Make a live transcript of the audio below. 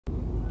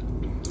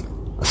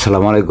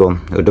আসসালামু আলাইকুম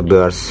YouTube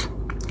viewers.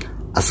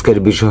 আজকের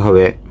বিষয়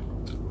হবে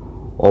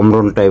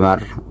অমরন timer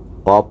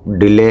off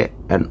delay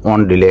and on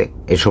delay.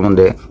 এই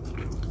সম্বন্ধে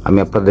আমি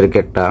আপনাদেরকে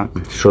একটা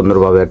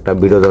সুন্দরভাবে একটা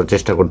ভিডিও দেওয়ার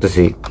চেষ্টা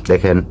করতেছি।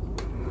 দেখেন,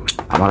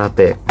 আমার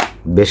হাতে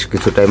বেশ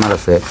কিছু টাইমার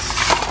আছে।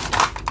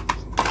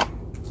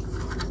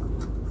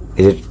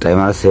 এই যে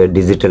টাইমার আছে,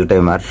 ডিজিটাল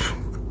টাইমার,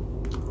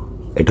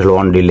 এটা হলো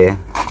অন ডিলে।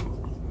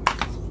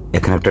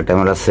 এখানে একটা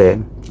টাইমার আছে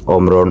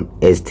অমরন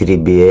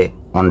H3cr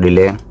অন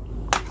ডিলে।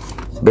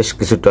 বেশ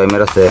কিছু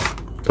টাইমার আছে,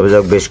 তবে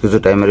যাক বেশ কিছু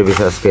টাইমারের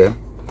বিষয়ে আজকে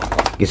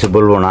কিছু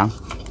বলবো না।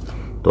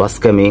 তো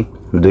আজকে আমি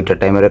দুইটা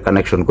টাইমারের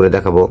কানেকশন করে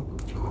দেখাবো,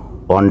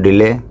 অন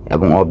ডিলে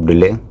এবং অফ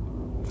ডিলে।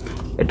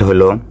 এটা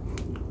হলো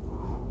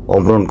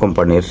অমরন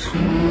কোম্পানির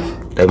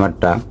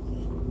টাইমারটা,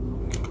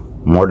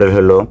 মডেল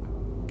হলো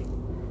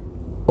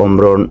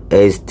অমরন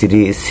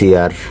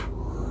H3cr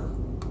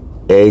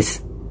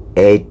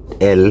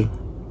H8L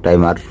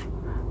টাইমার।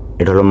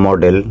 এটা হলো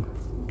মডেল।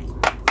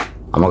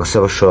 আমার কাছে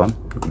অবশ্য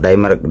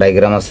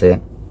ডায়াগ্রাম আছে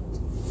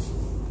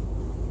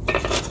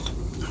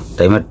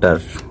টাইমারটার,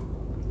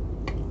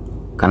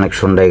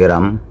 কানেকশন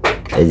ডায়াগ্রাম।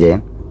 এই যে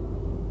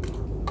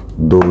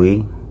 2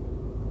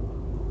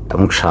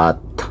 এবং 7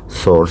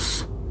 source,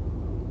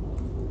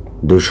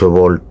 200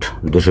 volt,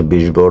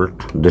 220 volt,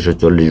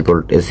 240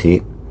 volt AC.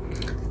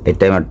 এই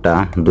টাইমারটা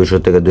 200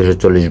 থেকে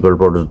 240 ভোল্ট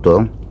পর্যন্ত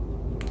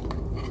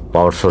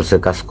পাওয়ার সোর্সে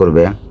কাজ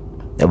করবে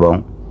এবং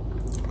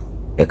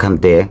এখান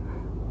থেকে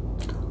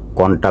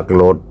কন্টাক্ট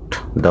লোড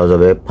দেওয়া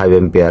যাবে 5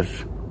 এম্পিয়ার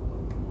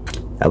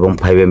এবং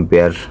 5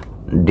 এম্পিয়ার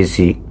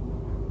ডিসি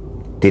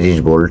 30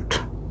 ভোল্ট।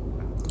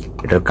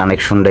 এটার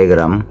কানেকশন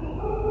ডায়াগ্রাম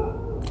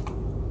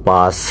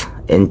 5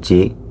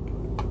 ইঞ্চি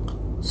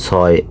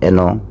 6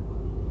 এনও,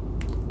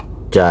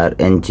 4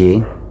 ইঞ্চি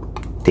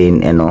 3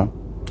 এনও,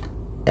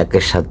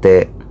 একের সাথে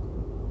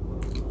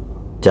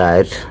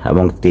 4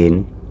 এবং 3,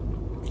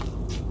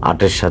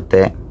 8-এর সাথে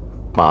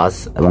 5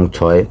 এবং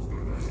 6।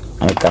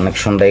 আমি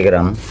কানেকশন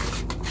ডায়াগ্রাম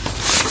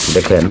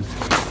দেখেন,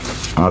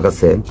 আমার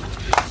কাছে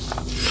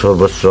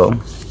সর্বস্ব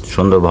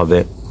সুন্দরভাবে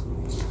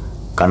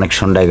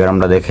কানেকশন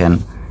ডায়াগ্রামটা দেখেন।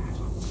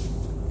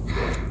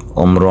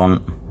 অমরন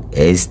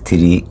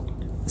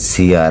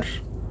H3cr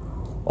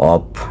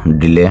of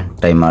delay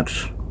timer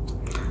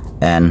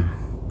and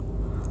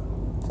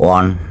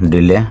on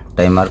delay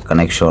timer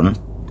connection.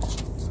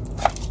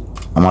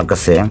 আমার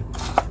কাছে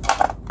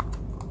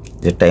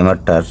যে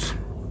টাইমারটার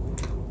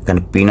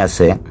এখানে পিন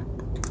আছে,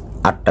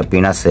 8টা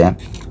পিন আছে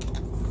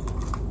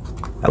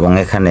এবং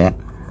এখানে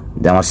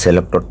যে আমার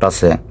সিলেক্টরটা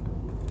আছে,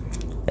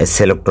 এই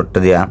সিলেক্টরটা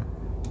দিয়া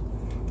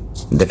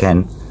দেখেন,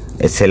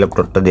 এই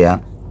সিলেক্টরটা দিয়া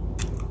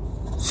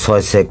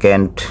 6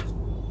 সেকেন্ড,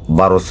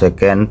 12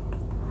 সেকেন্ড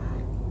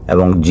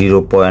এবং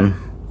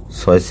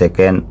 0.6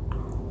 সেকেন্ড,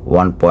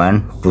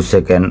 1.2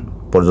 সেকেন্ড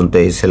পর্যন্ত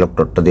এই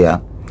সিলেক্টরটা দিয়া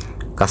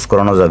কাজ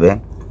করানো যাবে।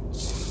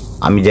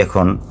 আমি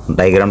যখন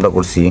ডায়াগ্রামটা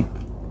করছি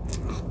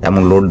এবং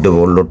লোড দেব,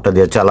 লোডটা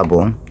দিয়ে চালাবো,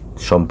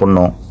 সম্পূর্ণ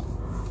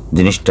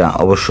জিনিসটা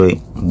অবশ্যই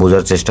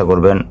বোঝার চেষ্টা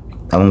করবেন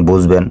এবং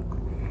বুঝবেন।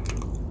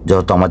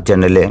 যেহেতু আমার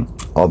চ্যানেলে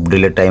অফ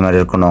ডিলে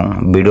টাইমারের কোনো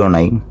ভিডিও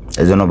নাই,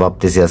 এজন্য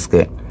ভাবতেছি আজকে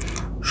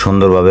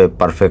সুন্দরভাবে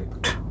পারফেক্ট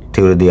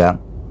থিওরি দিয়া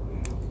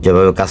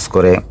যেভাবে কাজ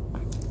করে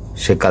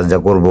সে কাজটা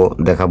করব,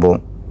 দেখাবো।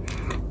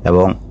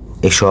 এবং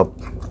এসব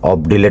অফ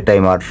ডিলে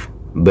টাইমার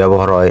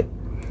ব্যবহার হয়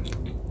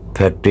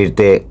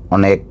ফ্যাক্টরিতে।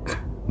 অনেক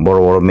বড়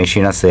বড়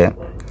মেশিন আছে,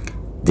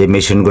 যে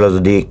মেশিনগুলো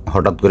যদি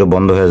হঠাৎ করে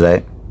বন্ধ হয়ে যায়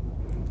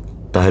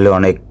তাহলে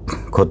অনেক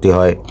ক্ষতি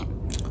হয়।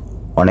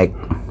 অনেক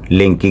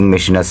লিঙ্কিং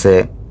মেশিন আছে,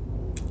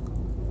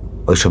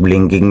 ওইসব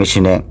লিঙ্কিং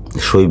মেশিনে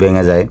সুই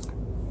ভেঙে যায়,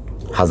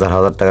 হাজার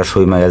হাজার টাকা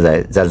সুই ভেঙে যায়,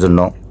 যার জন্য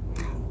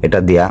এটা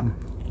দিয়া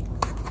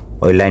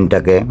ওই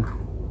লাইনটাকে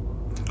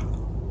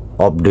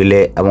অফ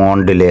ডিলে এবং অন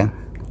ডিলে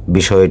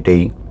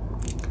বিষয়টাই,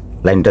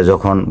 লাইনটা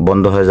যখন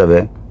বন্ধ হয়ে যাবে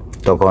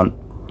তখন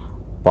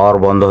পাওয়ার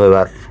বন্ধ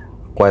হবার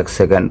কয়েক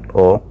সেকেন্ড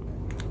ও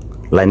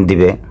লাইন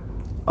দিবে।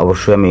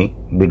 অবশ্যই আমি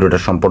ভিডিওটা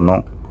সম্পূর্ণ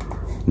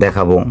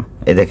দেখাবো।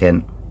 এ দেখেন,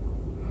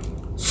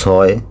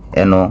 6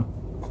 এনও,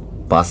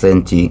 5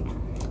 ইঞ্চি,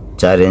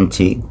 4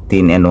 ইঞ্চি,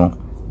 3 এনও।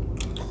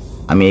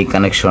 আমি এই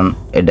কানেকশন,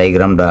 এই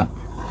ডায়াগ্রামটা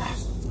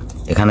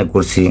এখানে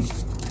করছি।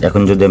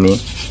 এখন যদি আমি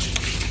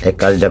এই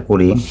কাজটা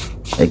করি,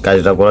 এই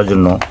কাজটা করার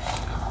জন্য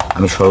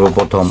আমি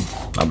সর্বপ্রথম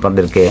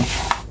আপনাদেরকে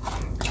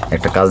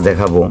একটা কাজ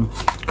দেখাবো।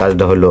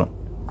 কাজটা হলো,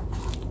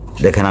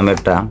 দেখেন আমি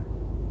একটা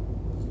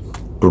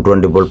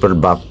 220 ভোল্টের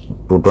বাল্ব,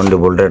 220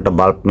 ভোল্টের একটা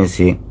বাল্ব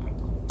নিয়েছি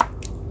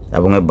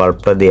এবং এই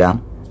বাল্বটা দিয়া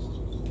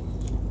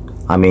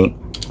আমি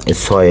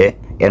 6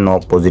 এনও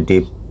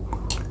পজিটিভ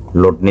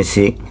লোড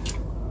নিছি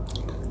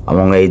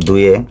এবং এই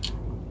 2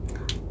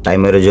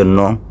 টাইমারের জন্য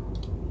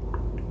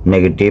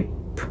নেগেটিভ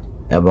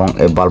এবং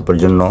এই বাল্বের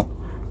জন্য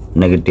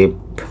নেগেটিভ।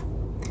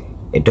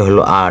 এটা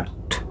হলো 8,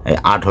 এই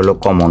 8 হলো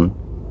কমন।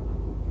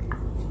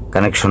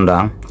 কানেকশনটা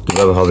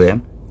কীভাবে হবে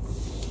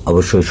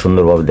অবশ্যই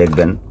সুন্দরভাবে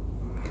দেখবেন।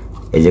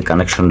 এই যে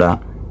কানেকশনটা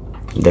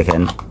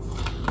দেখেন,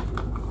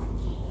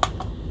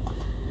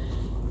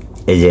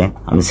 এই যে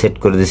আমি সেট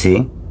করে দিছি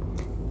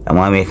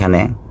এবং আমি এখানে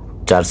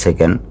 4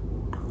 সেকেন্ড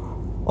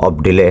অফ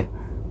ডিলে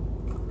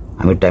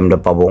আমি টাইমটা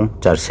পাবো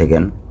 4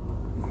 সেকেন্ড।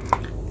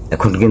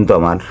 এখন কিন্তু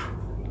আমার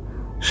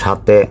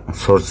সাথে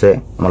সোর্সে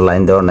আমার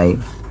লাইন দেওয়া নাই,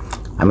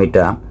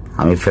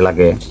 আমি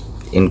ফেলাকে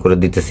ইন করে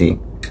দিতেছি।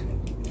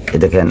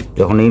 দেখেন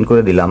যখন ইন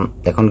করে দিলাম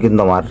এখন কিন্তু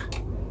আমার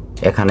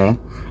এখানে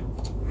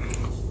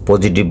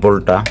পজিটিভ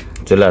ভোল্টটা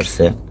চলে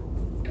আসছে।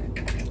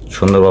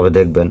 সুন্দরভাবে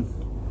দেখবেন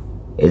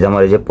এই যে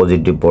আমার এই যে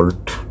পজিটিভ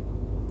ভোল্ট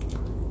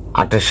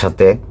 8-এর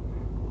সাথে,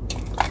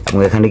 এবং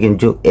এখানে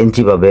কিন্তু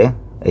ইঞ্চি পাবে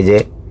এই যে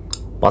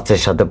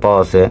 5-এর সাথে পাওয়া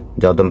আছে।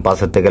 যেহেতু আমি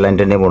 5-এর থেকে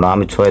লাইনটা নেব না,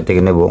 আমি 6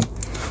 থেকে নেব,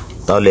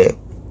 তাহলে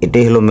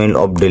এটাই হলো মেইন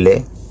অফ ডিলে।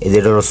 এই যে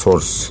এটা হলো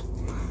সোর্স,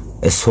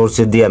 এই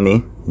সোর্সে দিয়ে আমি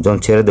যখন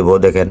ছেড়ে দেবো,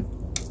 দেখেন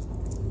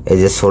এই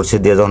যে সোর্সে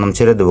দিয়ে যখন আমি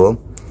ছেড়ে দেবো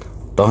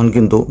তখন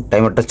কিন্তু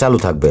টাইমারটা চালু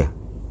থাকবে।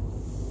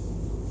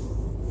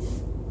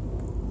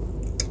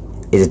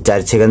 এই যে 4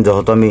 সেকেন্ড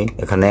যেহেতু আমি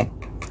এখানে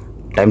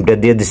টাইমটা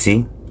দিয়ে দিছি,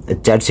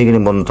 4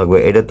 সেকেন্ডই বন্ধ থাকবে।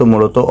 এটা তো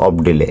মূলত অফ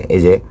ডিলে। এই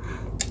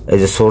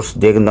যে সোর্স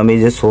দিয়ে কিন্তু আমি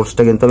এই যে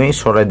সোর্সটা কিন্তু আমি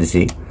সরাই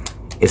দিছি,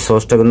 এই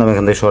সোর্সটা কিন্তু আমি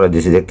এখান থেকে সরাই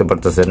দিছি, দেখতে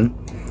পারতেছেন।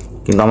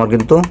 কিন্তু আমার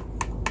কিন্তু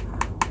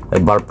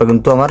এই বাল্বটা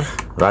কিন্তু আমার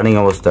রানিং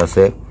অবস্থা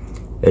আছে।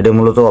 এটাই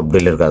মূলত অফ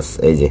ডিলের কাজ।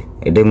 এই যে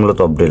এটাই মূলত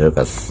অফ ডিলের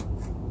কাজ।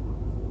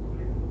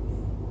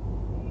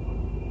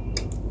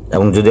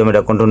 এবং যদি আমি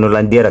এটা কন্টিনিউ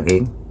লাইন দিয়ে রাখি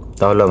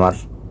তাহলে আমার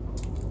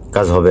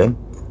কাজ হবে,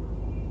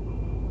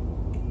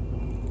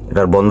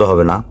 এটার বন্ধ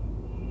হবে না।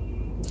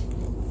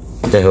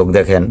 যাই হোক,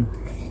 দেখেন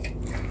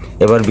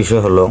এবার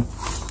বিষয় হলো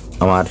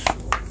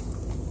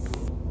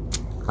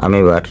আমি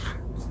এবার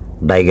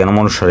ডায়াগ্রাম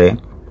অনুসারে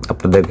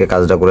আপনাদেরকে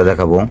কাজটা করে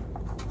দেখাবো।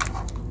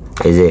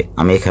 এই যে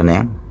আমি এখানে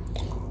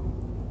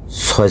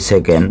 6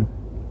 সেকেন্ড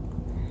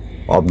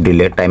অফ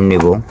ডিলে টাইম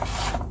নেব।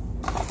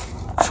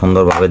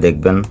 সুন্দরভাবে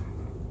দেখবেন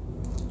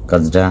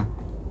কাজটা।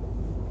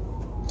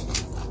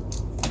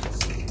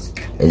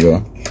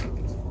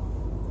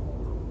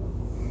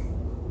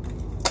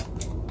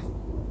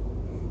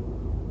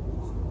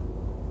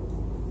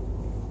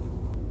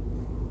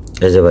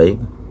 এই যে ভাই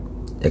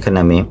এখানে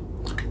আমি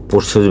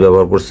পুশ সুইচ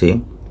ব্যবহার করছি।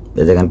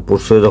 এই দেখেন পুশ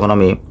সুইচ যখন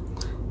আমি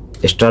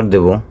স্টার্ট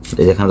দেব,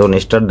 এই যেখানে যখন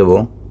স্টার্ট দেব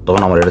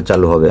তখন আমার এটা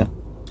চালু হবে।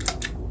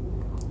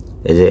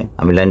 এই যে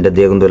আমি লাইনটা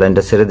দিয়ে কিন্তু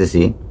লাইনটা ছেড়ে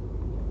দিছি,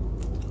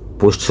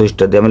 পুশ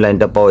সুইচটা দিয়ে আমি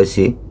লাইনটা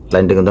পাওয়াইছি,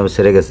 লাইনটা কিন্তু আমি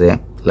ছেড়ে গেছে।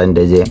 লাইনটা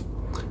এই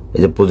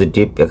যে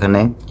পজিটিভ, এখানে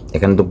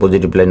তো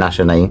পজিটিভ লাইন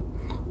আসে নাই।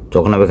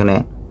 যখন আমি এখানে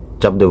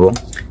চাপ দেবো,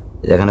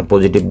 এখানে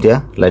পজিটিভ দিয়ে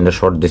লাইনটা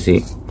শর্ট দিছি,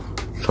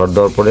 শর্ট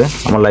দেওয়ার পরে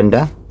আমার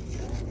লাইনটা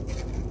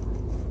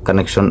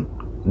কানেকশন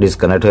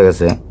ডিসকানেক্ট হয়ে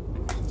গেছে।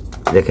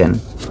 দেখেন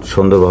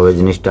সুন্দরভাবে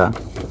জিনিসটা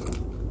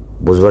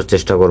বুঝবার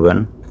চেষ্টা করবেন।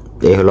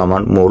 এই হলো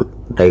আমার মূল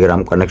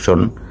ডায়াগ্রাম কানেকশন।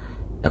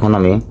 এখন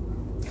আমি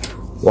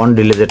 1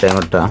 ডিলে যে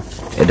টাইমারটা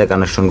এটা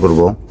কানেকশন করব।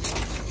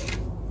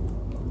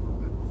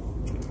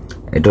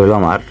 এটা হলো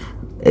আমার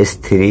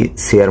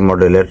H3cr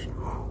মডেলের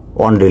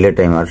 1 ডিলে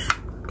টাইমার।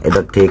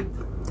 এটা ঠিক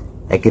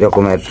একই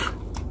রকমের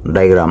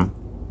ডায়াগ্রাম,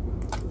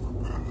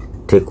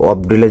 ঠিক অফ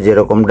ডিলে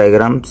যেরকম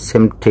ডায়াগ্রাম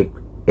সেম ঠিক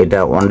এটা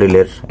 1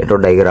 ডিলের এটাও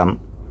ডায়াগ্রাম।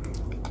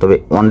 তবে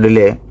 1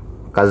 ডিলে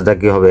কাজটা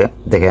কি হবে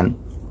দেখেন।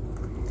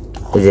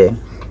 এই যে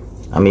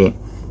আমি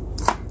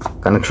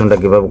কানেকশনটা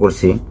কিভাবে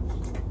করছি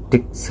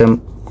ঠিক সেম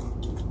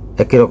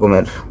একই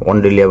রকমের 1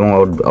 ডিলে এবং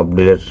অফ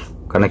ডিলের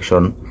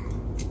কানেকশন।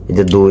 এই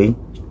যে 2,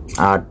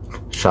 8,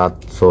 7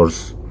 সোর্স,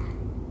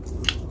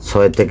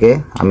 6 থেকে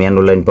আমি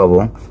অ্যানো লাইন পাবো।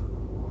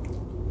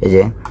 এই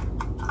যে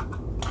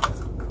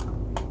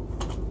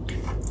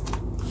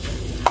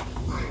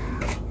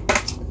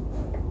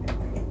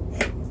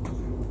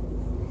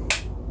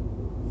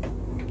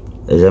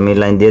আমি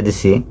লাইন দিয়ে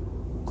দিছি।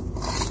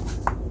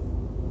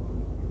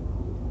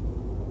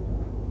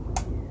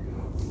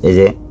 এই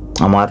যে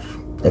আমার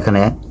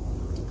এখানে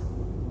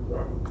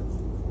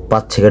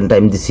 5 সেকেন্ড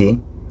টাইম দিছি,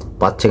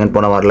 5 সেকেন্ড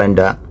পর আমার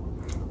লাইনটা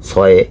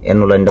 6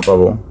 এনো লাইনটা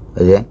পাবো।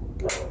 এই যে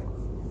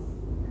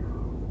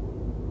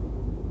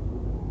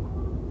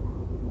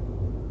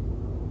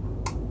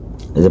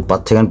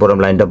 5 সেকেন্ড পর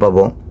আমি লাইনটা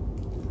পাবো।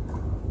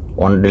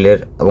 1 ডিলের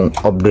এবং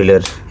অফ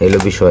ডিলের এলো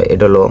বিষয়।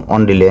 এটা হলো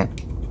 1 ডিলে।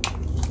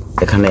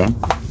 এখানে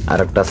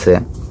আরেকটা আছে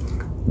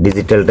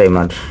ডিজিটাল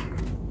টাইমার,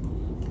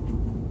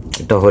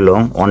 এটা হলো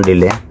 1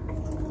 ডিলে।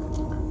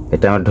 এই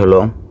টাইমারটা হলো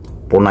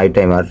পোনাই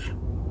টাইমার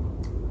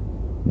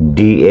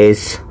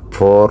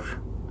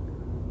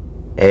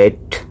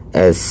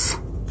DS48S।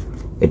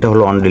 এটা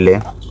হলো 1 ডিলে।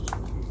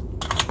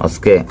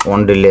 আজকে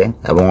 1 ডিলে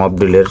এবং অফ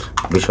ডিলের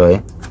বিষয়ে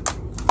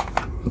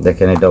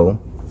দেখেন। এটাও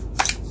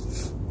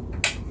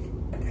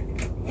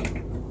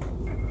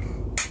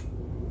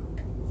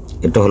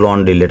এটা হলো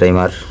 1 ডিলে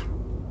টাইমার,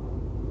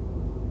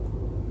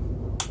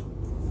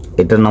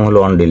 এটার নাম হলো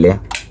 1 ডিলে।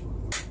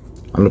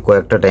 আমি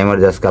কয়েকটা টাইমার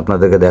আজকে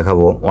আপনাদেরকে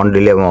দেখাবো 1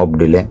 ডিলে এবং অফ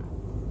ডিলে।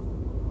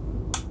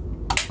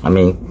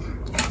 আমি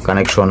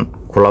কানেকশন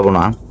খোলাবো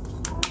না।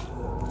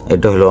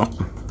 এটা হলো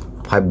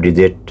 5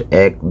 ডিজিট,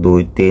 1 2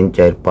 3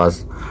 4 5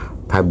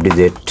 5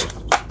 ডিজিট।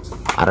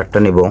 আরেকটা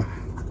নিব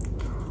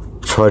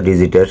 6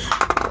 ডিজিটের,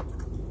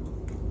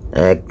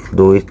 1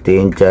 2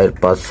 3 4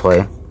 5 6।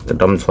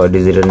 এটা আমি 6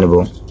 ডিজিটের নেব।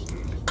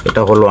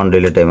 এটা হলো 1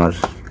 ডিলে টাইমার।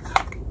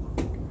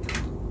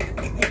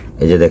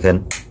 এই যে দেখেন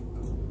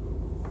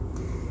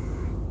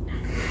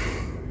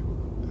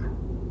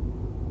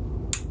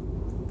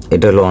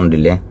এটা হলো অন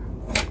ডিলে।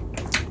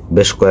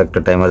 বেশ কয়েকটা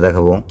টাইমার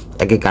দেখাবো,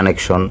 একই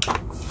কানেকশন,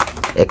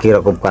 একই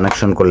রকম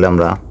কানেকশন করলে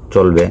আমরা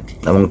চলবে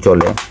এবং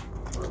চলে।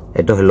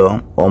 এটা হলো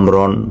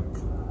Omron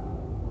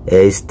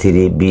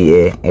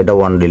H3BA, এটা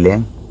ওয়ান ডিলে।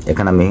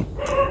 এখানে আমি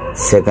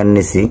সেকেন্ড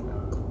নিছি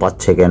 5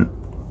 সেকেন্ড,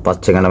 5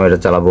 সেকেন্ড আমি এটা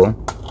চালাবো।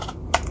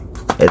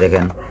 এই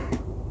দেখেন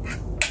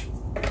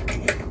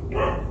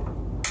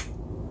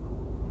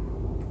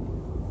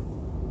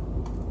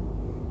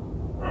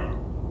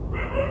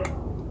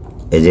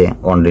এই যে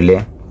অন ডিলে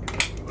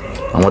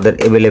আমাদের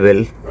অ্যাভেলেবেল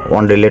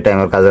অন ডিলে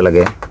টাইমার কাজে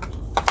লাগে।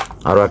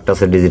 আরও একটা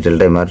আছে ডিজিটাল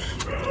টাইমার।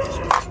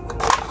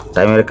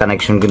 টাইমারের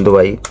কানেকশন কিন্তু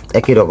ভাই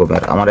একই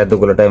রকমের। আমার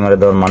এতগুলো টাইমারে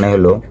দেওয়ার মানে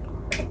হলো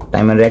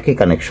টাইমারের একই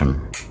কানেকশন।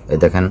 এই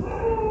দেখেন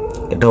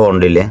এটাও অন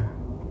ডিলে,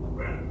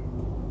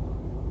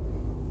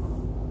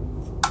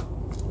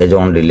 এই যে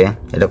অন ডিলে।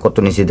 এটা কত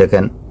নিচে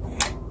দেখেন,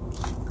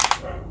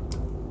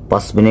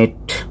 5 মিনিট,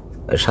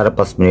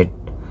 5.5 মিনিট।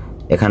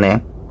 এখানে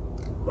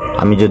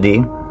আমি যদি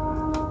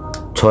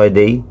 6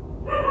 দেই,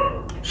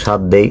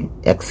 7 দেই,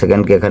 1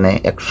 সেকেন্ডকে এখানে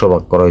 100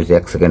 ভাগ করা হয়েছে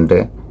 1 সেকেন্ডে।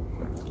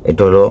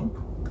 এটা হলো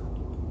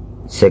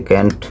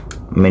সেকেন্ড,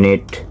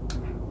 মিনিট,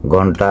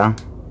 ঘন্টা,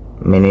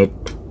 মিনিট।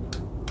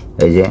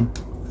 এই যে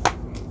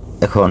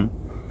এখন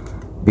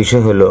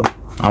বিষয় হলো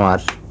আমার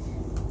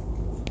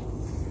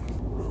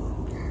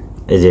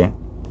এই যে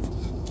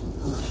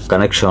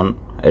কানেকশন।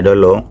 এটা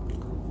হলো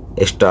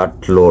স্টার্ট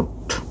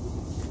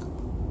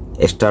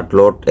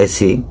লোড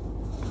এসি।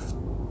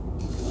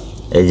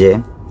 এই যে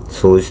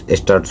switch,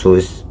 start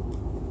switch,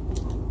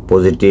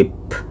 positive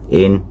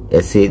in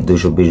AC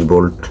 220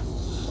 volt.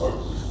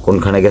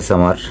 কোনখানে গেছে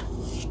আমার,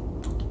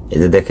 এই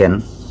যে দেখেন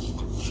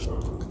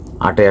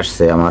 8-এ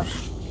আসছে আমার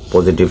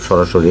পজিটিভ,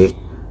 সরাসরি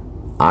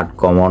 8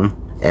 কমন,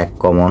 1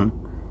 কমন।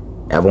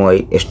 এবং এই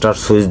স্টার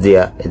সুইচ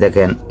দিয়া এই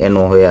দেখেন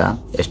এনো হইয়া,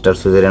 স্টার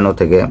সুইচের এনো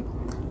থেকে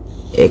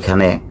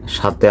এখানে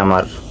সাথে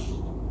আমার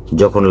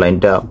যখন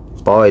লাইনটা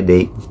পাওয়াই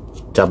দেই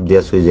চাপ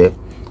দিয়া সুইচে,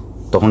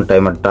 তখন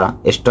টাইমারটা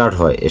স্টার্ট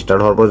হয়।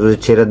 স্টার্ট হওয়ার পর যদি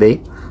ছেড়ে দেই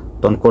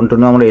তখন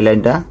কন্টিনিউ আমরা এই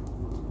লাইনটা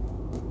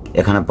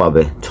এখানে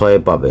পাবে, 6-এ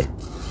পাবে।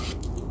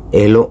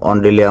 এই হলো অন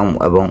ডিলে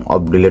এবং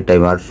অফ ডিলে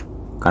টাইমার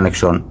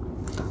কানেকশন।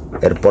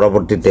 এর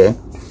পরবর্তীতে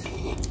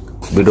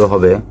ভিডিও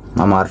হবে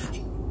আমার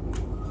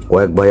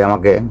কয়েক ভাই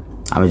আমাকে,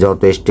 আমি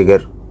যেহেতু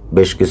H3cr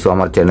বেশ কিছু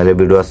আমার চ্যানেলে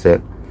ভিডিও আছে,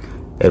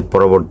 এর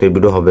পরবর্তী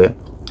ভিডিও হবে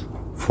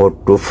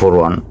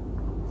 4241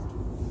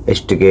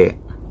 H3cr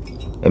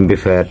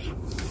এমপ্লিফায়ার।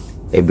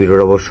 এই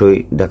ভিডিওটা অবশ্যই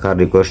দেখার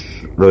রিকোয়েস্ট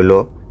রইল।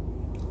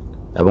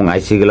 এবং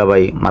আইসিগুলা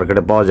ভাই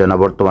মার্কেটে পাওয়া যায় না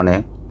বর্তমানে।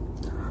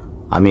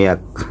 আমি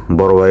এক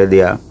বড় ভাইয়ে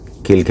দিয়া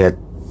খিলক্ষেত,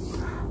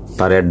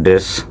 তার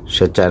অ্যাড্রেস,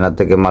 সে চায়না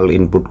থেকে মাল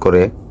ইনপুট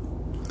করে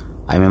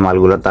আমি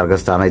মালগুলো তার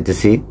কাছে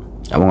আনাইতেছি।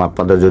 এবং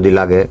আপনাদের যদি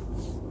লাগে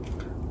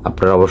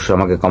আপনারা অবশ্যই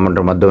আমাকে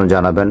কমেন্টের মাধ্যমে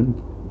জানাবেন।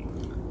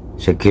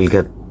 সে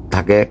খিলক্ষেত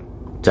থাকে,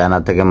 চায়না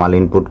থেকে মাল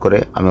ইনপুট করে,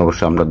 আমি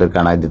অবশ্যই আপনাদেরকে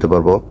আনাই দিতে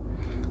পারবো।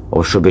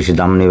 অবশ্য বেশি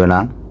দাম নেবে না।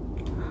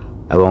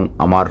 এবং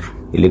আমার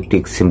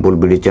ইলেকট্রিক সিম্পল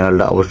ভিডিও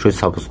চ্যানেলটা অবশ্যই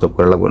সাবস্ক্রাইব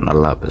করে রাখবেন।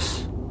 আল্লাহ হাফেজ।